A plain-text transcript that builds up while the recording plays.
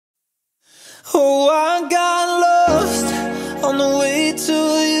Oh, I got lost on the way to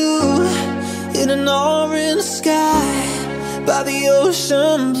you, in an orange sky by the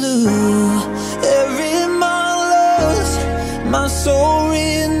ocean blue. Every mile lost, my soul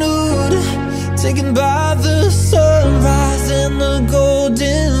renewed, taken by the sunrise and the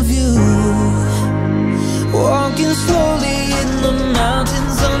golden view. Walking slowly in the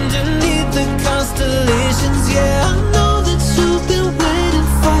mountains underneath the constellations, yeah.